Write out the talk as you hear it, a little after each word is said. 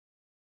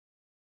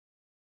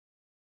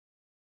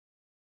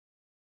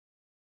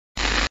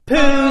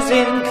Pooh's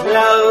in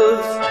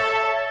clothes.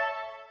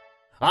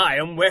 I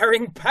am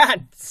wearing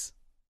pants.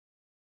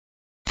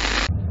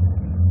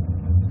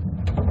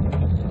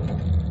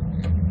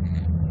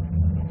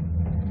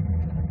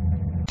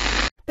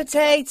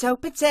 Potato,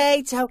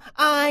 potato,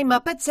 I'm a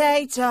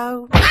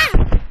potato.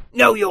 Ah!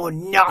 No, you're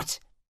not.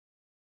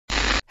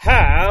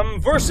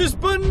 Ham versus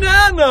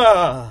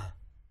banana.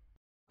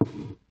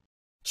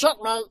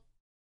 Checkmate.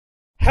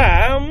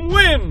 Ham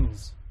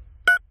wins.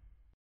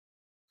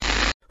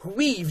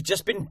 We've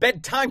just been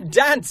bedtime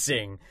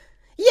dancing.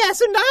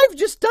 Yes, and I've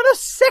just done a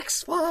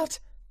sex fart.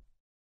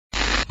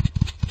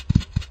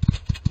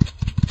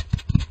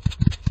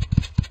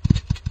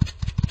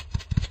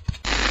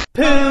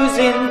 Pooh's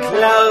in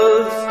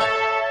clothes.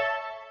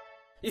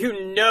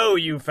 You know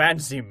you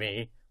fancy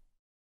me.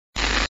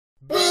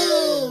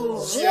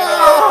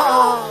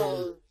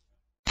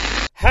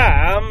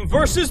 Ham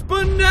versus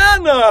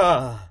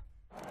banana.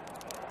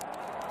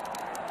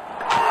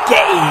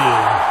 Get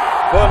in.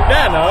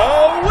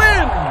 Banana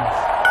wins.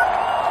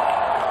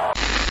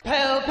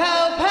 Pow,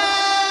 pow,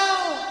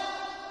 pow.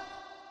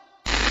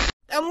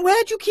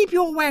 Where'd you keep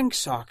your wank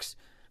socks?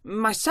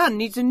 My son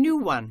needs a new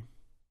one.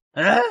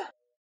 Huh?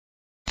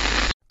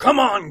 Come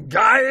on,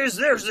 guys,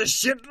 there's a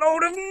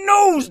shitload of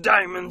nose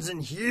diamonds in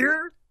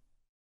here.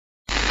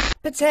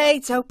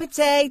 Potato,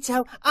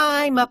 potato,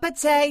 I'm a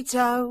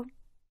potato.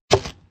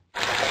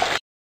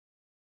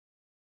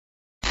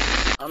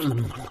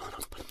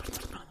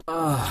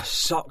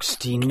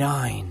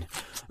 Sock-69.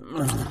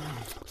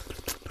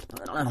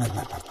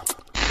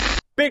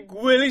 Big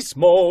Willie,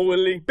 small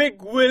Willie,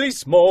 Big Willie,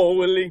 small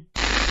Willie.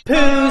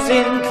 Pooh's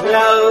in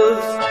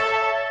clothes.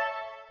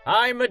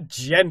 I'm a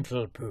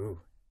gentle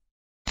poo.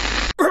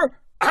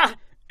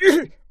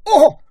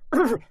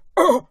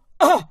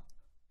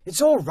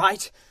 It's all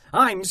right.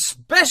 I'm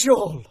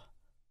special.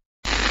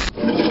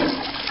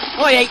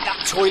 I hate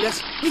that toilet.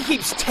 He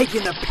keeps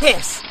taking the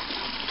piss.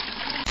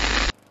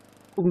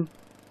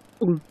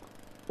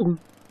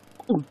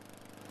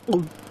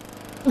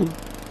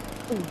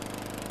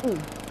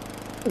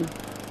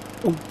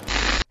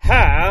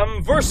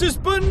 Ham versus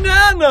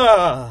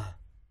banana.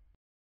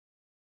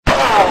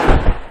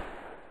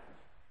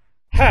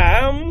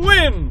 Ham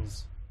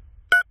wins.